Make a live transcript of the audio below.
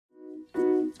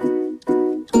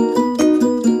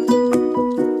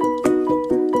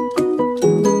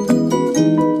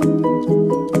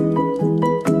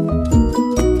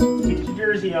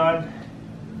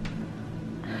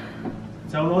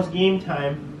almost game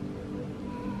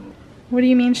time. What do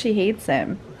you mean she hates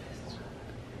him?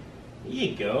 There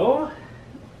you go.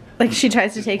 Like she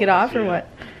tries to take it off or what?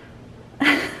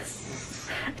 I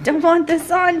don't want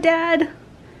this on, Dad.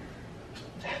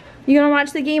 You gonna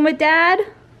watch the game with Dad?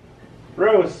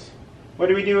 Rose, what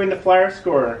do we do in the Flyer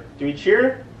score? Do we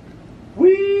cheer?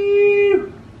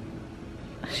 Woo!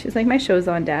 She's like, my show's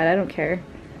on, Dad. I don't care.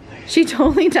 She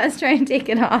totally does try and take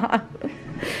it off.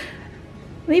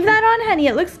 Leave that on, honey.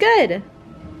 It looks good.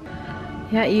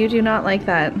 Yeah, you do not like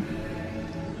that.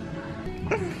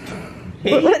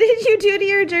 Hey. What did you do to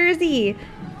your jersey?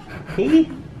 Hey,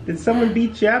 did someone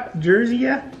beat you up, jersey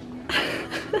ya?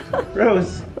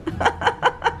 Rose.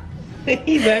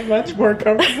 Hey, that much more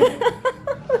comfortable.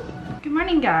 Good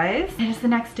morning, guys. It is the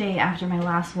next day after my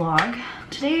last vlog.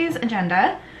 Today's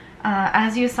agenda,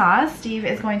 as you saw, Steve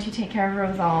is going to take care of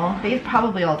Rose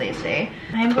probably all day today.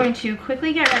 I am going to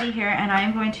quickly get ready here and I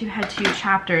am going to head to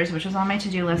Chapters, which was on my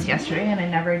to-do list yesterday and I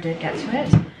never did get to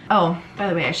it. Oh, by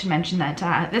the way, I should mention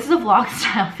that this is a vlog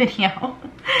style video.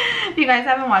 If you guys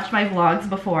haven't watched my vlogs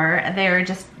before, they're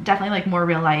just definitely like more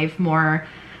real life, more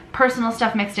personal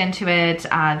stuff mixed into it,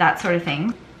 that sort of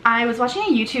thing. I was watching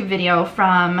a YouTube video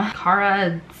from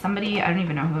Cara somebody, I don't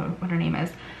even know what her name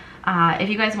is. If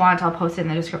you guys want, I'll post it in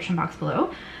the description box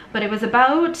below. But it was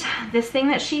about this thing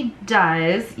that she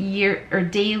does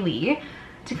daily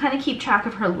to kind of keep track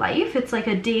of her life. It's like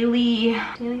a daily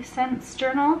sense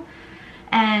journal.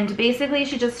 And basically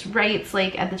she just writes,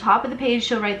 like at the top of the page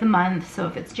she'll write the month, so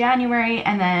if it's January,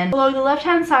 and then below the left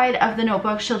hand side of the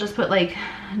notebook she'll just put like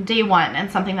day one and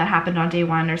something that happened on day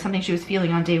one or something she was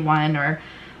feeling on day one or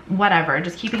whatever,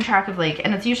 just keeping track of like,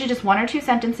 and it's usually just 1 or 2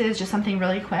 sentences, just something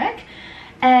really quick.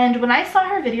 And when I saw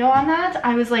her video on that,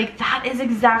 I was like, that is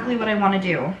exactly what I want to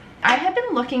do. I had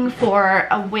been looking for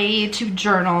a way to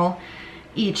journal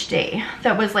each day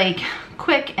that was like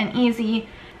quick and easy,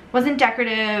 wasn't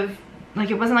decorative, like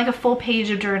it wasn't like a full page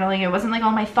of journaling, it wasn't like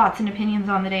all my thoughts and opinions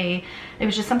on the day. It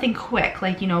was just something quick,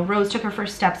 like, you know, Rose took her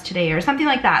first steps today or something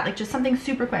like that, like just something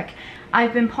super quick.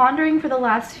 I've been pondering for the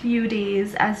last few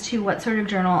days as to what sort of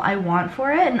journal I want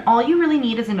for it, and all you really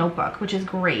need is a notebook, which is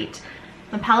great.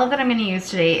 The palette that I'm going to use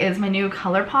today is my new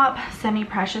ColourPop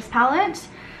Semi-Precious palette.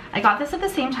 I got this at the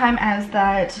same time as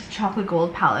that chocolate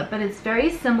gold palette, but it's very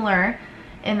similar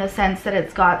in the sense that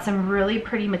it's got some really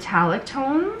pretty metallic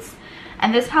tones.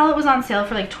 And this palette was on sale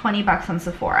for like 20 bucks on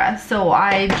Sephora, so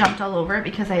I jumped all over it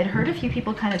because I had heard a few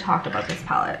people kind of talked about this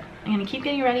palette. I'm gonna keep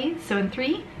getting ready, so in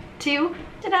 3, 2,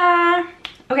 ta-da!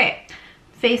 Okay,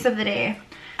 face of the day.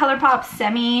 ColourPop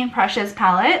Semi-Precious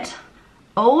palette.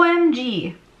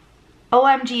 OMG.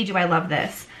 OMG, do I love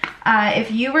this.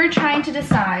 If you were trying to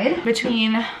decide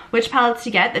between which palettes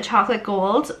to get, the chocolate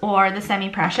gold or the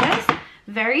semi-precious,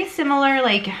 very similar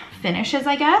like finishes,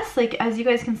 I guess. Like as you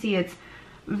guys can see, it's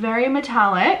very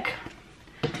metallic.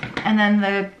 And then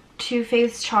the Too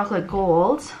Faced chocolate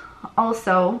gold,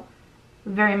 also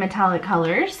very metallic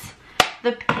colors.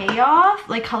 The payoff,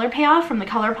 like color payoff from the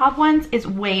ColourPop ones is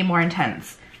way more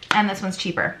intense. And this one's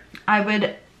cheaper. I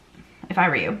would, if I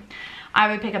were you, I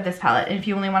would pick up this palette. And if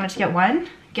you only wanted to get one,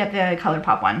 get the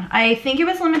ColourPop one. I think it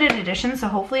was limited edition, so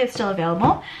hopefully it's still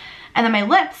available. And then my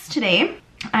lips today,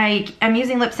 I'm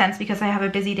using Lip Sense because I have a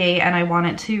busy day and I want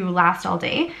it to last all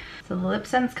day. So the Lip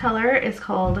Sense color is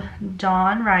called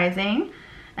Dawn Rising.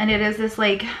 And it is this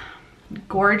like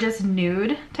gorgeous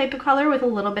nude type of color with a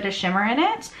little bit of shimmer in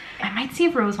it. I might see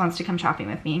if Rose wants to come shopping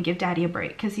with me and give Daddy a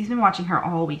break because he's been watching her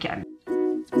all weekend.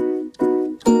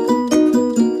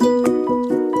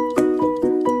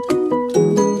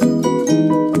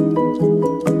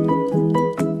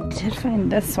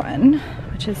 Find this one,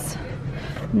 which is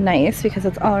nice because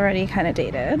it's already kind of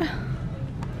dated. I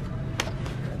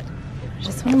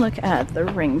just want to look at the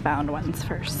ring bound ones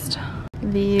first.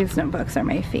 These notebooks are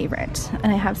my favorite,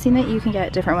 and I have seen that you can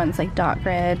get different ones like dot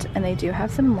grid, and they do have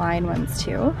some line ones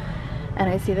too. And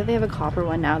I see that they have a copper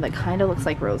one now that kind of looks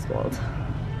like rose gold,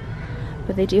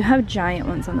 but they do have giant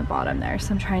ones on the bottom there,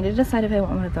 so I'm trying to decide if I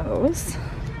want one of those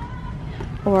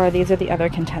or these are the other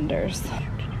contenders.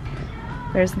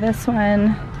 There's this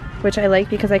one, which I like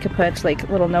because I could put like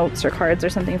little notes or cards or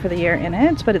something for the year in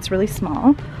it, but it's really small.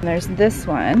 And there's this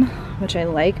one, which I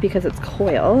like because it's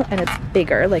coil and it's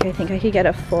bigger. Like I think I could get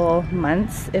a full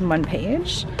month's in one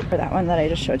page. Or that one that I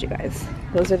just showed you guys.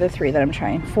 Those are the 3 that I'm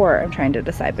trying to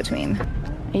decide between.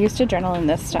 I used to journal in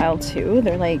this style too.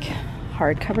 They're like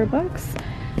hardcover books,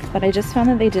 but I just found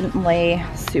that they didn't lay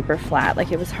super flat.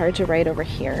 Like it was hard to write over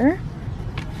here.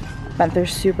 but they're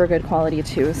super good quality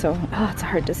too, so it's a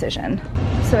hard decision.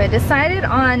 So I decided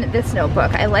on this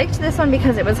notebook. I liked this one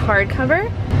because it was hardcover,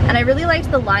 and I really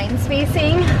liked the line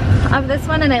spacing of this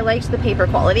one, and I liked the paper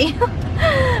quality.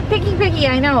 Picky,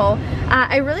 I know.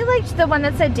 I really liked the one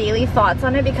that said daily thoughts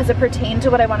on it because it pertained to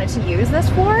what I wanted to use this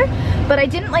for, but I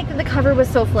didn't like that the cover was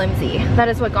so flimsy. That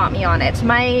is what got me on it.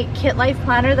 My Kit Life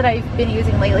planner that I've been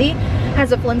using lately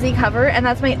has a flimsy cover, and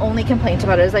that's my only complaint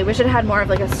about it, is I wish it had more of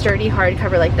like a sturdy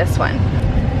hardcover like this one.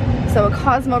 So a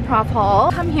Cosmoprof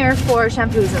haul. Come here for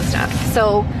shampoos and stuff.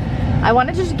 So I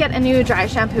wanted to get a new dry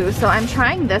shampoo, so I'm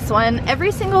trying this one.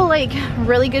 Every single like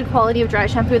really good quality of dry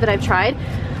shampoo that I've tried,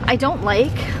 I don't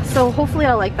like, so hopefully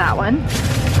I'll like that one.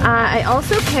 I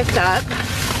also picked up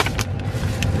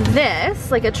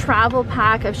this, like a travel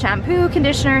pack of shampoo,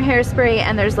 conditioner, hairspray,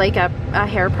 and there's like a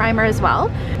hair primer as well.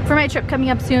 For my trip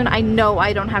coming up soon, I know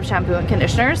I don't have shampoo and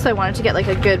conditioner, so I wanted to get like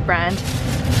a good brand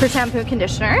for shampoo and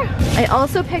conditioner. I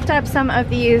also picked up some of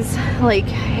these like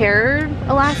hair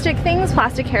elastic things,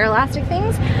 plastic hair elastic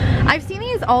things. I've seen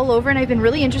these all over and I've been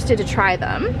really interested to try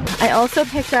them. I also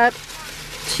picked up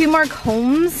 2 more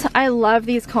combs. I love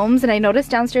these combs, and I noticed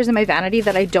downstairs in my vanity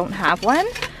that I don't have one.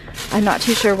 I'm not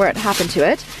too sure where it happened to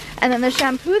it. And then the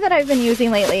shampoo that I've been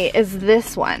using lately is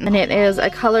this one, and it is a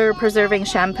color preserving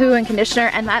shampoo and conditioner,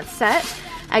 and that set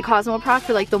at Cosmoprof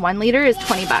for like the 1 liter is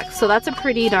 20 bucks. So that's a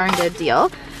pretty darn good deal.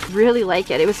 Really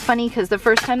like it. It was funny because the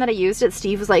first time that I used it,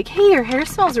 Steve was like, hey, your hair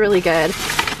smells really good.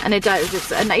 And it does.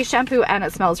 It's a nice shampoo and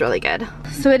it smells really good.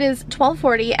 So it is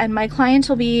 12:40 and my client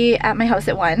will be at my house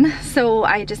at 1. So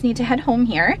I just need to head home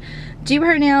here, do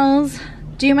her nails,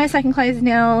 do my second client's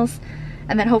nails,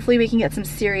 and then hopefully we can get some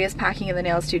serious packing in the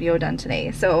nail studio done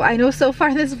today. So I know so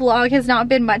far this vlog has not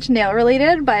been much nail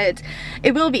related, but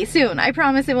it will be soon. I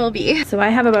promise it will be. So I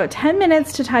have about 10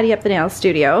 minutes to tidy up the nail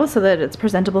studio so that it's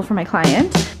presentable for my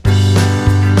client.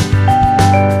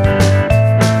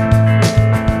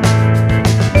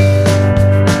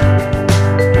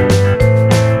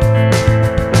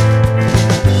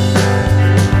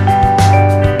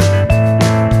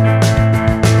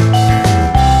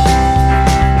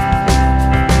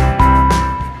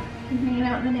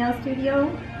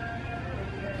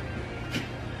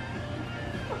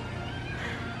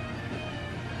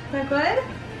 Is that good?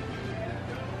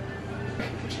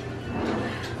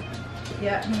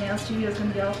 Yeah, my nail studio is going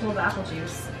to be all full of apple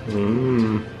juice.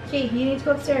 Okay, you need to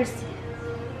go upstairs.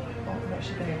 Oh, I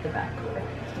should go near the back door.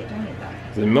 Okay, don't need that.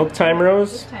 Is it milk time,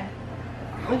 Rose? Milk time.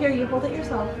 Well, here, you hold it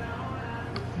yourself.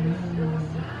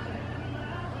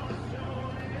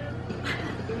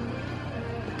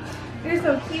 You're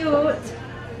so cute.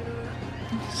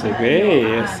 C'est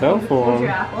great, cell phone. Hold your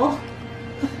apple.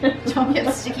 Don't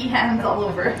get sticky hands all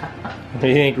over. What do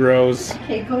you think, Rose?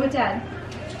 Okay, go with Dad.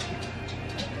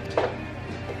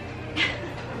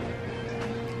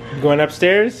 Going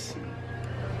upstairs?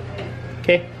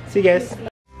 Okay, see you guys.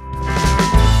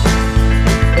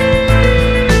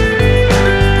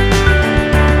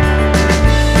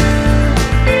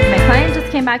 My client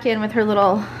just came back in with her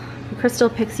little Crystal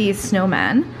Pixies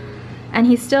snowman, and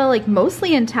he's still like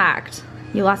mostly intact.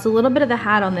 You lost a little bit of the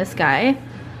hat on this guy.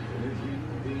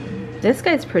 This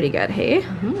guy's pretty good, hey?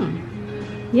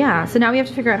 Yeah, so now we have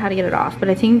to figure out how to get it off, but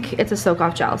I think it's a soak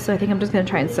off gel, so I think I'm just gonna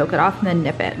try and soak it off and then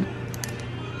nip it.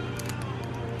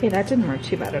 Okay, that didn't work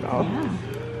too bad at all. Yeah.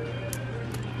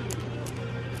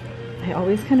 I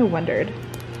always kind of wondered.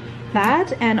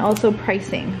 That and also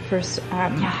pricing for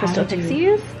Crystal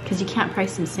Pixies. Because you can't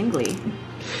price them singly.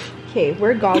 Okay,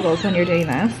 wear goggles when you're doing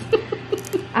this.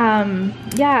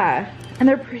 Yeah, and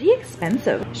they're pretty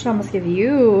expensive. I should almost give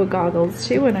you goggles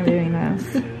too when I'm doing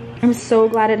this. I'm so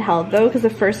glad it held though, because the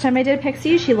first time I did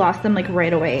Pixies, she lost them like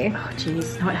right away. Oh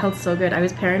jeez, no, it held so good. I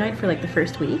was paranoid for like the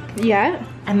first week. Yeah.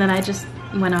 And then I just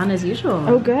went on as usual.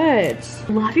 Oh good.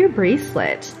 Love your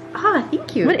bracelet. Ah,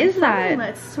 thank you. What is that?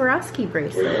 It's a Swarovski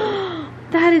bracelet.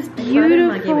 That is beautiful.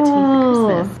 My brother-in-law gave it to me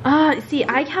for Christmas. See,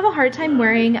 I have a hard time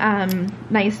wearing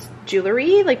nice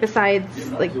jewelry, like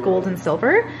besides like gold and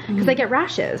silver, because I get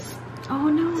rashes. Oh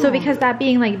no. So because that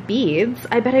being like beads,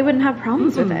 I bet I wouldn't have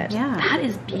problems with it. Yeah. That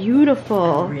is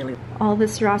beautiful. Really. All the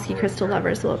Swarovski crystal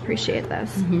lovers will appreciate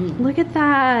this. Look at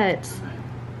that.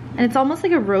 And it's almost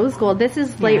like a rose gold. This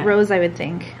is light rose, I would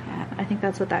think. Yeah, I think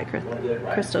that's what that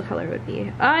crystal color would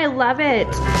be. Oh, I love it.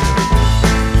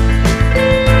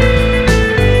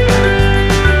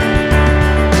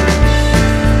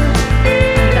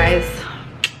 Guys,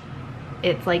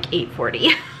 it's like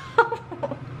 8:40.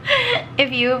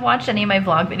 If you have watched any of my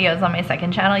vlog videos on my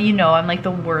second channel, you know I'm like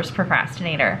the worst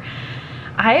procrastinator.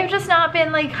 I have just not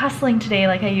been like hustling today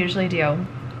like I usually do.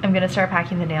 I'm gonna start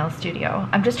packing the nail studio.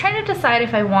 I'm just trying to decide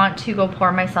if I want to go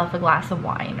pour myself a glass of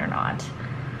wine or not.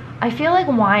 I feel like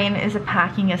wine is a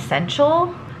packing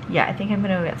essential. Yeah, I think I'm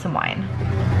gonna go get some wine.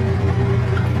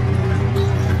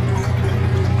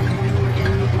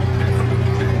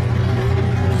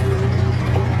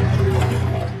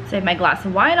 So I have my glass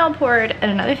of wine all poured,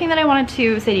 and another thing that I wanted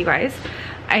to say to you guys,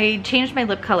 I changed my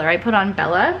lip color. I put on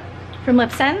Bella from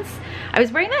Lip Sense. I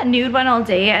was wearing that nude one all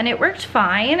day and it worked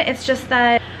fine. It's just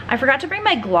that I forgot to bring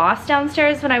my gloss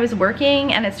downstairs when I was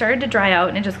working and it started to dry out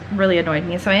and it just really annoyed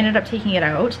me, so I ended up taking it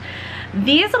out.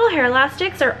 These little hair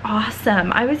elastics are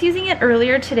awesome. I was using it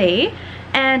earlier today,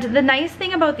 and the nice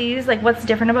thing about these, like what's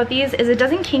different about these, is it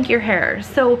doesn't kink your hair.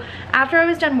 So after I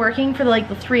was done working for like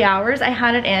the 3 hours, I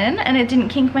had it in and it didn't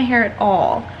kink my hair at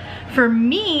all. For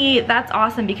me, that's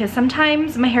awesome because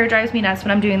sometimes my hair drives me nuts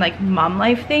when I'm doing like mom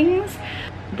life things.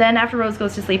 Then after Rose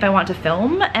goes to sleep, I want to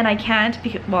film and I can't,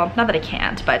 because, well, not that I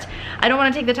can't, but I don't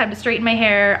want to take the time to straighten my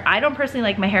hair. I don't personally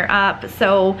like my hair up.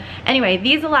 So anyway,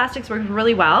 these elastics work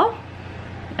really well.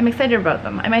 I'm excited about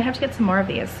them. I might have to get some more of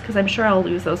these because I'm sure I'll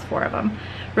lose those 4 of them.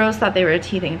 Rose thought they were a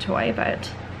teething toy,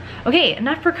 but okay,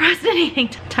 enough procrastinating.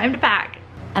 Time to pack.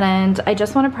 And I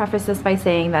just want to preface this by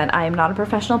saying that I'm not a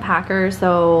professional packer,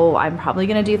 so I'm probably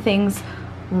gonna do things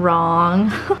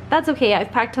wrong. That's okay,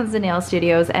 I've packed tons of nail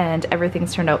studios and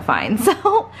everything's turned out fine.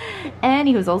 So,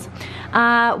 any hoozles.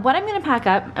 What I'm gonna pack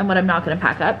up and what I'm not gonna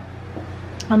pack up.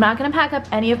 I'm not gonna pack up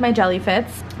any of my jelly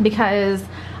fits because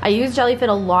I use jelly fit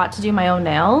a lot to do my own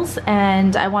nails,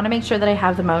 and I wanna make sure that I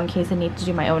have them out in case I need to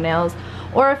do my own nails,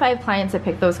 or if I have clients that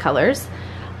pick those colors.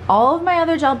 All of my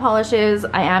other gel polishes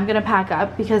I am gonna pack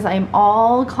up because I'm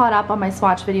all caught up on my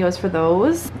swatch videos for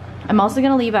those. I'm also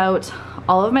gonna leave out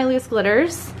all of my loose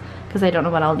glitters because I don't know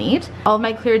what I'll need. All of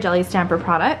my clear jelly stamper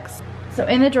products. So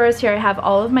in the drawers here I have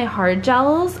all of my hard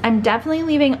gels. I'm definitely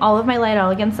leaving all of my Light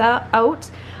Elegance out.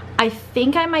 I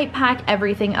think I might pack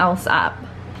everything else up.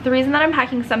 The reason that I'm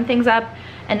packing some things up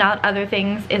and not other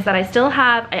things is that I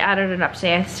added it up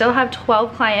today, I still have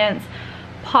 12 clients,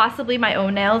 possibly my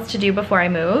own nails to do before I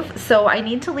move. So I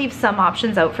need to leave some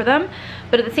options out for them.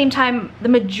 But at the same time, the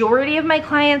majority of my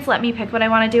clients let me pick what I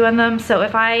want to do on them. So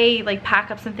if I like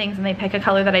pack up some things and they pick a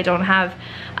color that I don't have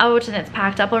out and it's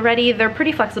packed up already, they're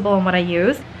pretty flexible in what I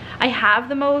use. I have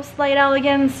the most Light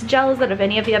Elegance gels out of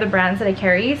any of the other brands that I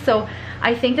carry. So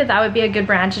I think that that would be a good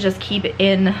brand to just keep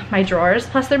in my drawers.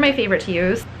 Plus they're my favorite to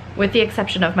use, with the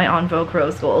exception of my En Vogue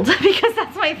Rose Gold because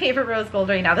that's my favorite rose gold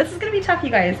right now. This is gonna be tough,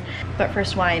 you guys. But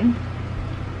first, wine.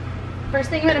 First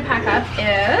thing I'm gonna pack up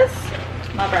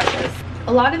is my brushes.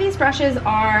 A lot of these brushes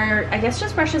are, I guess,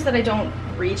 just brushes that I don't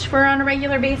reach for on a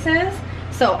regular basis.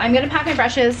 So I'm gonna pack my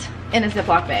brushes in a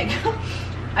Ziploc bag.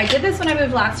 I did this when I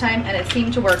moved last time and it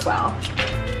seemed to work well.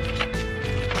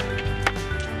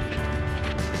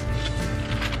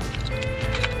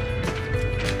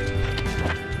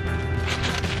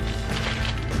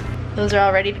 Those are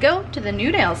all ready to go to the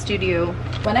new nail studio.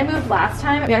 When I moved last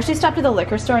time, we actually stopped at the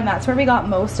liquor store and that's where we got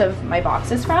most of my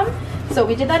boxes from. So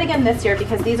we did that again this year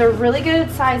because these are really good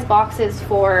size boxes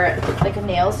for like a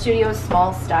nail studio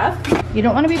small stuff. You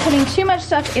don't want to be putting too much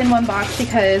stuff in one box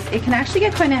because it can actually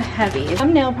get kind of heavy.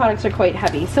 Some nail products are quite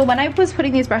heavy. So when I was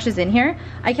putting these brushes in here,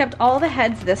 I kept all the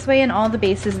heads this way and all the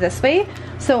bases this way.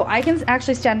 So I can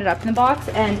actually stand it up in the box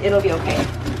and it'll be okay.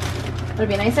 It'll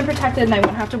be nice and protected and I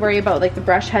won't have to worry about like the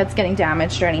brush heads getting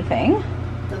damaged or anything.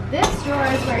 So this drawer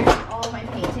is where I put all of my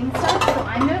painting stuff. So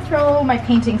I'm gonna throw my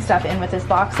painting stuff in with this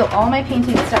box. So all my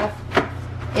painting stuff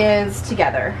is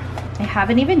together. I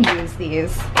haven't even used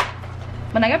these.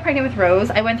 When I got pregnant with Rose,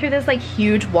 I went through this like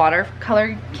huge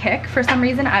watercolor kick for some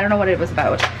reason. I don't know what it was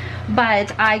about.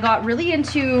 But I got really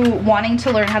into wanting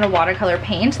to learn how to watercolor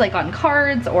paint, like on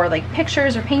cards or like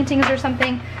pictures or paintings or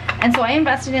something. And so I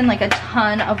invested in like a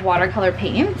ton of watercolor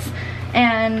paints,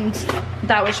 and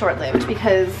that was short-lived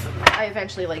because I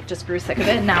eventually like just grew sick of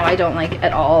it. Now I don't like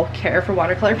at all care for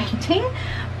watercolor painting.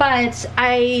 But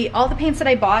all the paints that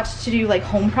I bought to do like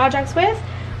home projects with,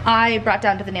 I brought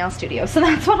down to the nail studio. So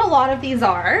that's what a lot of these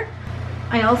are.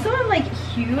 I also am like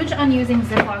huge on using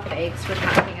Ziploc bags for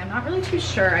packing. I'm not really too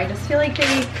sure. I just feel like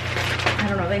I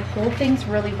don't know, they hold things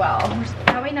really well.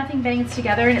 That way nothing bangs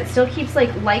together and it still keeps like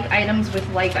items with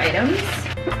like items.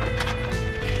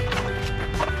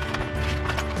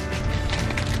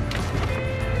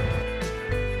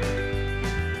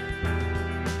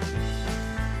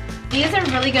 These are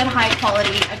really good high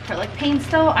quality acrylic paints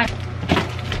though.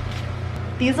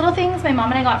 These little things my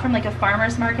mom and I got from like a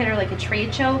farmer's market or like a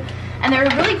trade show, and they're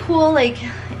really cool like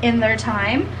in their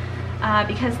time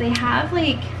because they have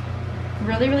like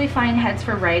really fine heads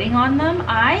for writing on them.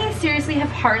 I seriously have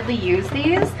hardly used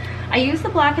these. I used the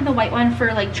black and the white one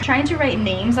for like trying to write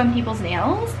names on people's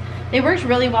nails. They worked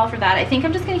really well for that. I think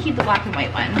I'm just gonna keep the black and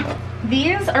white one.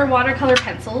 These are watercolor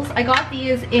pencils. I got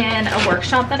these in a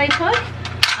workshop that I took.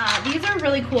 These are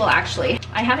really cool actually.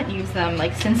 I haven't used them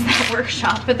like since that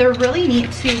workshop, but they're really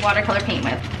neat to watercolor paint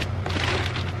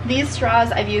with. These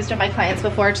straws I've used on my clients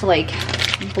before to like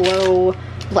blow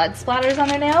blood splatters on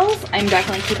their nails. I'm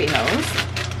definitely keeping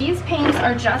those. These paints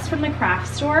are just from the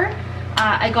craft store.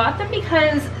 I got them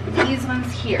because these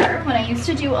ones here, when I used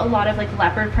to do a lot of like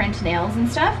leopard print nails and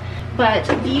stuff, but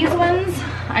these ones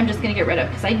I'm just gonna get rid of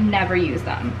because I never use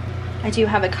them. I do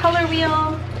have a color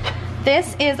wheel.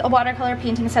 This is a watercolor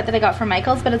painting set that I got from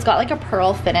Michael's, but it's got like a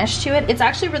pearl finish to it. It's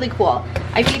actually really cool.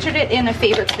 I featured it in a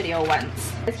favorites video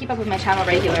once. I keep up with my channel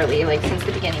regularly, like since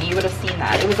the beginning. You would have seen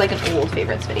that. It was like an old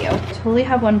favorites video. I totally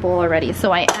have one bowl already,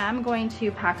 so I am going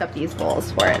to pack up these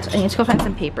bowls for it. I need to go find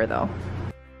some paper though.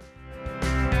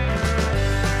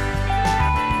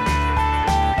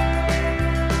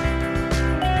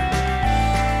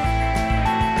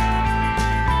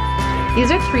 These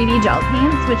are 3D gel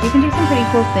paints, which you can do some pretty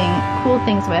cool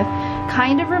things with.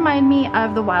 Kind of remind me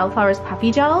of the Wildflowers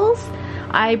puffy gels.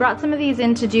 I brought some of these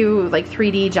in to do like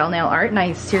 3D gel nail art, and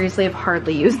I seriously have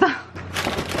hardly used them.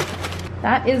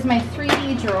 That is my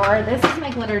 3D drawer. This is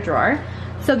my glitter drawer.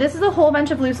 So this is a whole bunch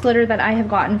of loose glitter that I have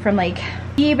gotten from like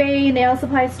eBay, nail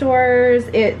supply stores.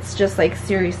 It's just like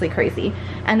seriously crazy.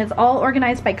 And it's all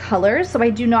organized by colors, so I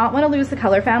do not want to lose the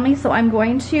color family. So I'm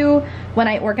going to, when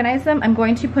I organize them, I'm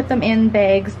going to put them in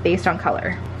bags based on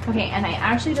color. Okay, and I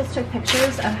actually just took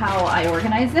pictures of how I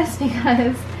organize this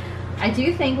because I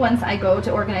do think once I go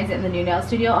to organize it in the new nail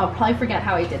studio, I'll probably forget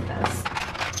how I did this.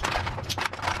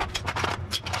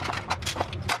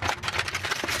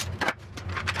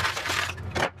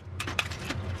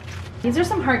 These are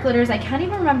some heart glitters. I can't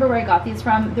even remember where I got these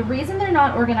from. The reason they're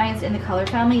not organized in the color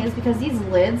family is because these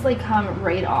lids like come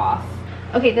right off.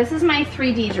 Okay, this is my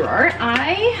 3D drawer.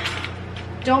 I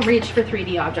don't reach for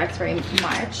 3D objects very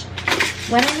much.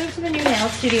 When I move to the new nail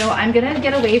studio, I'm gonna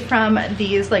get away from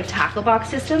these like tackle box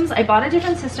systems. I bought a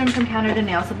different system from Canada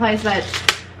Nail Supplies that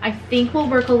I think will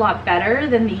work a lot better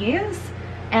than these.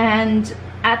 And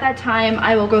at that time,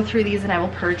 I will go through these and I will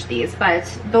purge these, but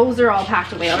those are all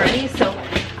packed away already, so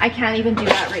I can't even do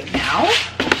that right now.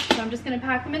 So I'm just gonna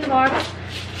pack them in the box,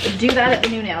 do that at the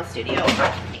new nail studio.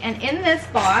 And in this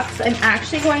box, I'm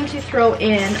actually going to throw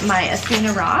in my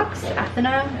Athena Rocks, I don't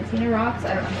know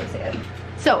how to say it.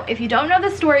 So if you don't know the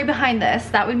story behind this,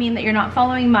 that would mean that you're not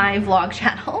following my vlog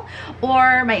channel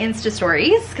or my Insta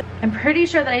stories. I'm pretty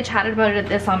sure that I chatted about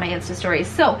this on my Insta stories.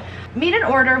 So made an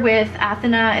order with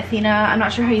Athena, I'm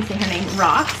not sure how you say her name,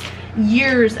 Rocks,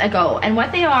 years ago. And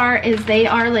what they are is they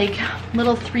are like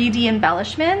little 3D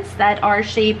embellishments that are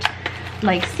shaped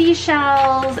like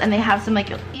seashells, and they have some like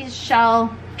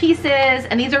shell pieces,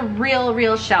 and these are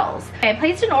real shells. I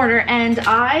placed an order and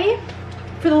I,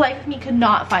 for the life of me, could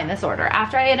not find this order.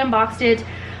 After I had unboxed it,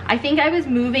 I think I was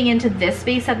moving into this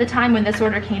space at the time when this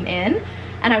order came in,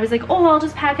 and I was like, oh, I'll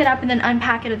just pack it up and then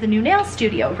unpack it at the new nail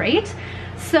studio, right?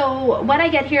 So when I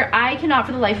get here, I cannot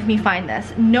for the life of me find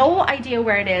this. No idea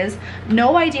where it is,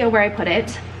 no idea where I put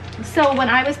it. So when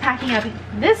I was packing up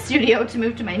this studio to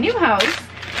move to my new house,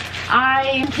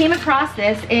 I came across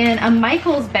this in a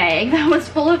Michael's bag that was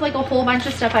full of like a whole bunch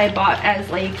of stuff I had bought as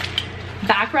like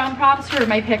background props for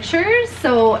my pictures.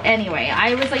 So anyway,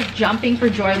 I was like jumping for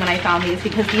joy when I found these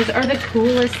because these are the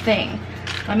coolest thing.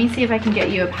 Let me see if I can get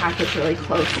you a package really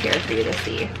close here for you to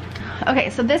see.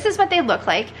 Okay, so this is what they look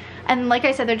like. And like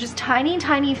I said, they're just tiny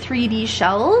 3D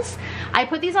shells. I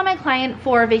put these on my client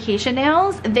for vacation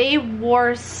nails. They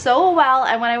wore so well,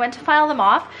 and when I went to file them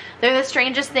off, they're the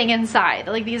strangest thing inside.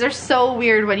 Like, these are so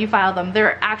weird when you file them.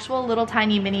 They're actual little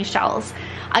tiny mini shells.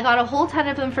 I got a whole ton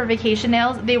of them for vacation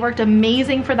nails. They worked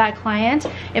amazing for that client.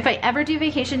 If I ever do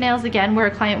vacation nails again where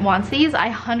a client wants these, I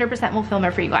 100% will film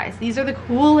it for you guys. These are the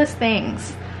coolest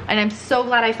things, and I'm so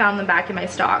glad I found them back in my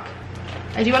stock.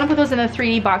 I do want to put those in a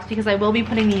 3D box because I will be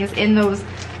putting these in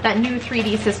that new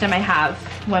 3D system I have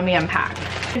when we unpack.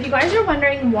 If you guys are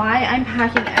wondering why I'm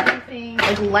packing everything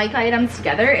like items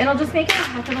together, it'll just make it a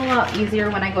heck of a lot easier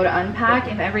when I go to unpack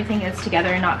if everything is together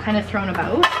and not kind of thrown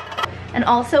about. And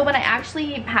also when I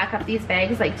actually pack up these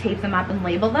bags, like tape them up and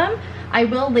label them, I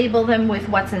will label them with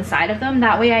what's inside of them.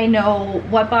 That way I know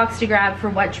what box to grab for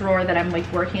what drawer that I'm like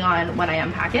working on when I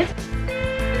unpack it.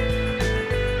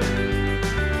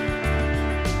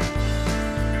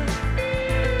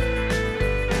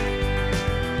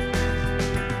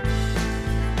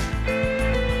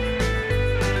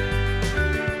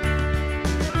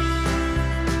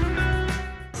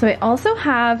 So I also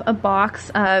have a box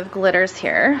of glitters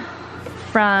here.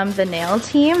 from the nail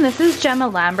team. This is Gemma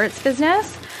Lambert's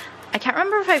business. I can't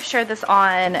remember if I've shared this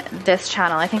on this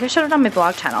channel. I think I showed it on my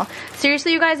vlog channel.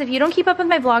 Seriously, you guys, if you don't keep up with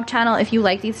my vlog channel, if you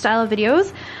like these style of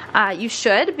videos, you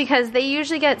should, because they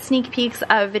usually get sneak peeks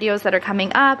of videos that are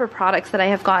coming up or products that I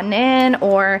have gotten in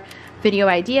or video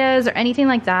ideas or anything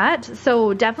like that.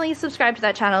 So definitely subscribe to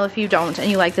that channel if you don't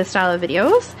and you like this style of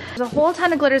videos. There's a whole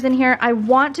ton of glitters in here. I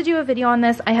want to do a video on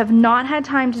this. I have not had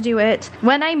time to do it.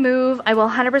 When I move, I will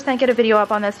 100% get a video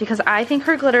up on this because I think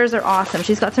her glitters are awesome.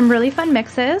 She's got some really fun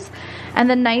mixes. And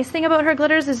the nice thing about her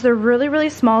glitters is they're really, really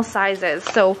small sizes.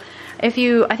 So if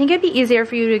you, I think it'd be easier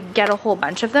for you to get a whole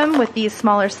bunch of them with these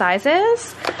smaller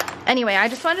sizes. Anyway, I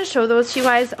just wanted to show those to you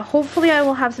guys. Hopefully I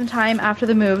will have some time after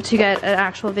the move to get an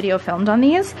actual video filmed on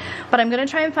these, but I'm gonna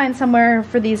try and find somewhere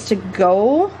for these to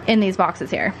go in these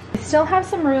boxes here. I still have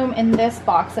some room in this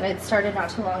box that I'd started not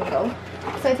too long ago.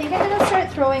 So I think I'm gonna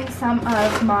start throwing some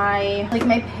of my, like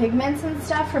my pigments and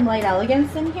stuff from Light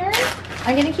Elegance in here.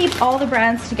 I'm gonna keep all the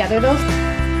brands together though.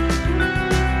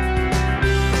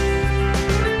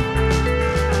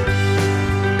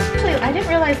 I didn't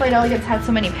realize Light Elegance had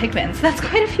so many pigments. That's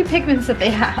quite a few pigments that they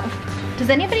have. Does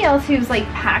anybody else who's like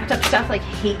packed up stuff like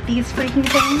hate these freaking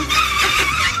things?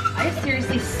 I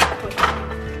seriously suck with them.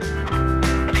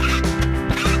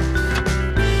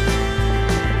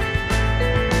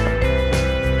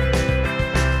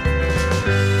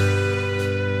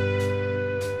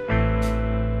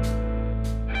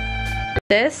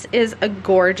 This is a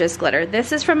gorgeous glitter.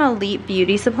 This is from Elite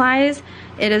Beauty Supplies.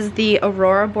 It is the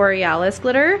Aurora Borealis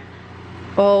glitter.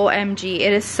 OMG,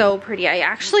 it is so pretty. I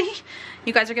actually,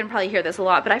 you guys are gonna probably hear this a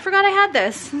lot, but I forgot I had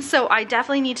this. So I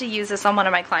definitely need to use this on one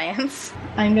of my clients.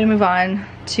 I'm gonna move on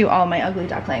to all my ugly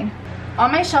duckling.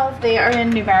 On my shelf, they are in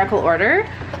numerical order.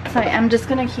 So I am just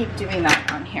gonna keep doing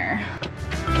that on here.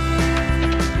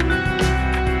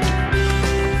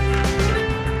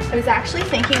 I was actually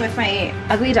thinking with my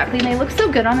ugly duckling, they look so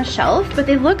good on a shelf, but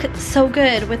they look so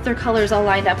good with their colors all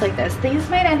lined up like this. These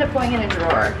might end up going in a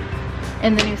drawer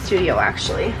in the new studio,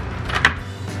 actually.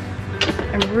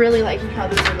 I'm really liking how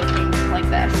these are looking like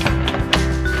this.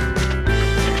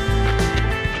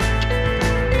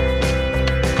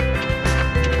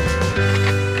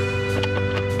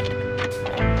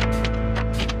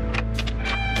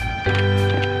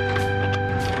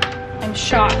 I'm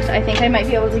shocked. I think I might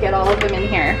be able to get all of them in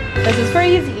here. This is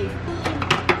crazy.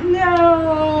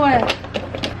 No!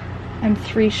 I'm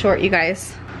 3 short, you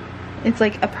guys. It's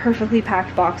like a perfectly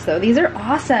packed box though. These are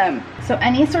awesome. So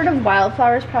any sort of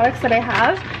Wildflowers products that I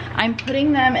have, I'm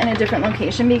putting them in a different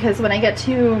location because when I get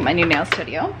to my new nail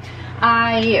studio,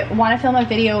 I want to film a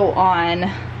video on a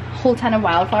whole ton of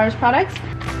Wildflowers products.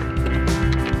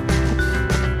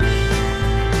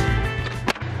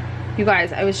 You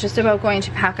guys, I was just about going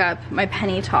to pack up my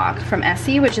Penny Talk from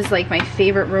Essie, which is like my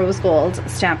favorite rose gold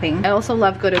stamping. I also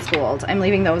love Good as Gold. I'm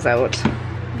leaving those out.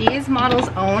 These models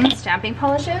own stamping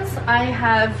polishes. I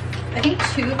have, I think,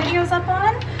 2 videos up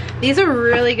on. These are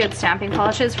really good stamping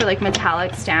polishes for like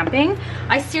metallic stamping.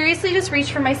 I seriously just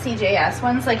reach for my CJS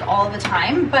ones like all the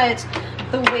time, but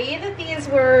the way that these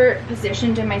were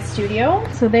positioned in my studio,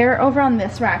 so they're over on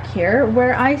this rack here,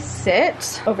 where I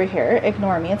sit over here,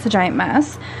 ignore me, it's a giant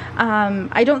mess,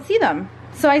 I don't see them.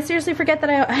 So I seriously forget that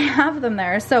I have them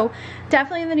there. So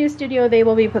definitely in the new studio, they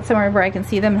will be put somewhere where I can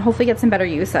see them and hopefully get some better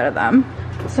use out of them.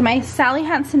 So my Sally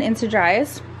Hansen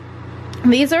Insta-Dries.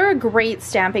 These are a great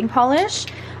stamping polish.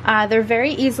 They're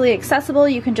very easily accessible.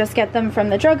 You can just get them from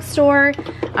the drugstore.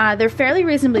 They're fairly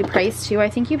reasonably priced too. I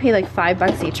think you pay like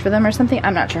 $5 each for them or something.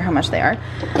 I'm not sure how much they are.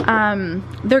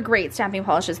 They're great stamping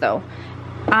polishes though.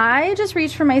 I just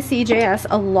reach for my CJS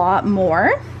a lot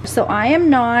more. So I am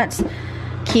not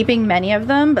keeping many of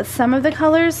them, but some of the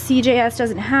colors CJS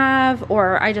doesn't have,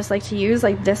 or I just like to use,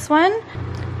 like this one.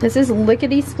 This is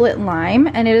Lickety Split Lime,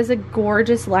 and it is a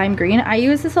gorgeous lime green. I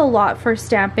use this a lot for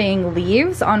stamping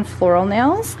leaves on floral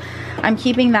nails. I'm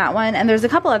keeping that one, and there's a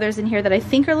couple others in here that I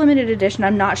think are limited edition.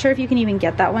 I'm not sure if you can even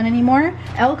get that one anymore.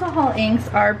 Alcohol inks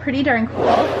are pretty darn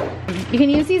cool. You can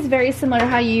use these very similar to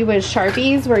how you would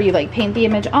Sharpies, where you like paint the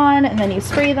image on and then you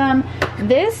spray them.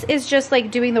 This is just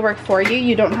like doing the work for you.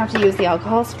 You don't have to use the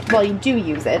alcohol. Well, you do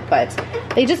use it, but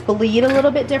they just bleed a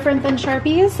little bit different than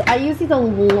Sharpies. I use these a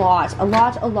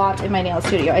lot in my nail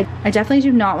studio. I definitely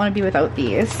do not want to be without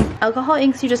these. Alcohol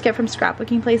inks you just get from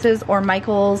scrapbooking places or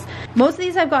Michael's. Most of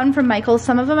these I've gotten from Michael's.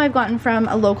 Some of them I've gotten from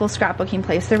a local scrapbooking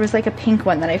place. There was like a pink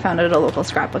one that I found at a local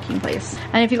scrapbooking place.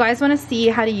 And if you guys want to see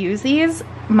how to use these,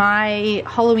 my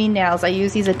Halloween nails, I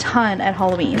use these a ton at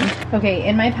Halloween. Okay,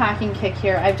 in my packing kit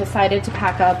here, I've decided to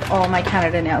pack up all my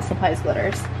Canada Nail Supplies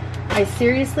glitters. I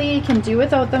seriously can do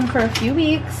without them for a few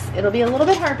weeks. It'll be a little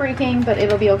bit heartbreaking, but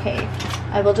it'll be okay.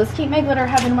 I will just keep my glitter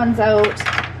heaven ones out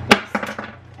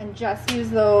and just use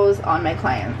those on my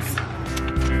clients.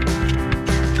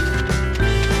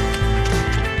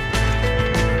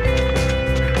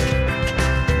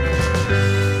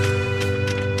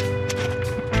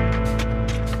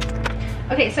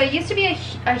 Okay, so I used to be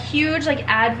a huge like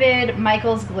Advid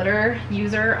Michaels glitter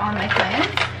user on my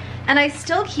clients, and I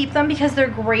still keep them because they're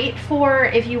great for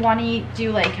if you want to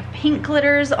do like pink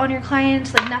glitters on your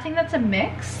client, like nothing that's a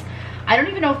mix. I don't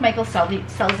even know if Michaels sells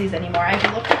these anymore. I've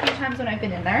looked a few times when I've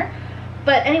been in there.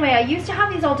 But anyway, I used to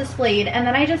have these all displayed, and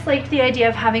then I just liked the idea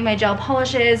of having my gel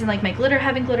polishes and like my glitter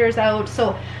heaven glitters out.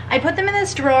 So I put them in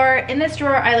this drawer. In this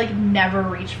drawer, I like never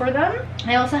reach for them.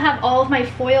 I also have all of my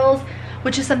foils,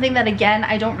 which is something that again,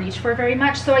 I don't reach for very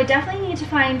much. So I definitely need to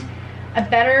find a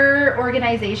better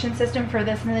organization system for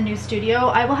this in the new studio.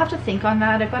 I will have to think on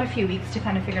that. I've got a few weeks to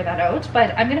kind of figure that out,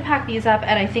 but I'm gonna pack these up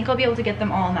and I think I'll be able to get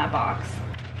them all in that box.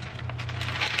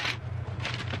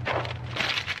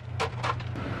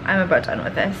 I'm about done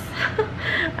with this.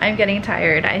 I'm getting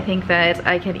tired. I think that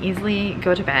I can easily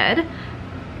go to bed.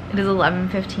 It is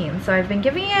 11:15, so I've been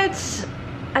giving it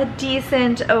a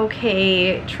decent,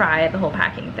 okay try at the whole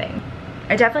packing thing.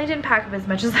 I definitely didn't pack up as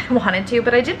much as I wanted to,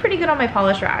 but I did pretty good on my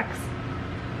polish racks.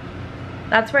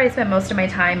 That's where I spent most of my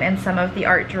time, and some of the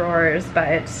art drawers,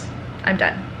 but I'm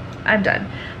done. I'm done.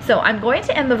 So I'm going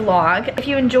to end the vlog. If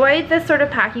you enjoyed this sort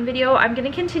of packing video, I'm going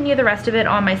to continue the rest of it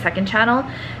on my second channel,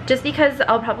 just because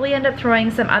I'll probably end up throwing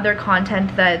some other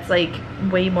content that's like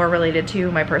way more related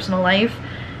to my personal life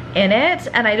in it,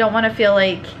 and I don't want to feel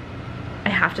like I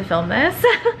have to film this.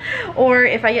 Or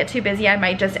if I get too busy, I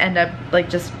might just end up like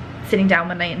just sitting down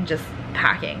one night and just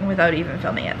packing without even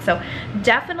filming it. So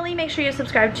definitely make sure you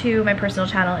subscribe to my personal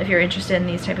channel if you're interested in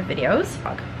these type of videos.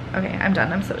 Okay, I'm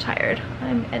done. I'm so tired.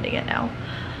 I'm ending it now.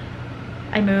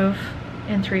 I move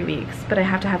in 3 weeks, but I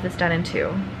have to have this done in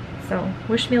 2. So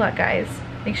wish me luck, guys.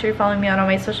 Make sure you're following me on all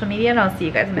my social media, and I'll see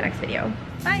you guys in my next video.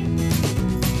 Bye.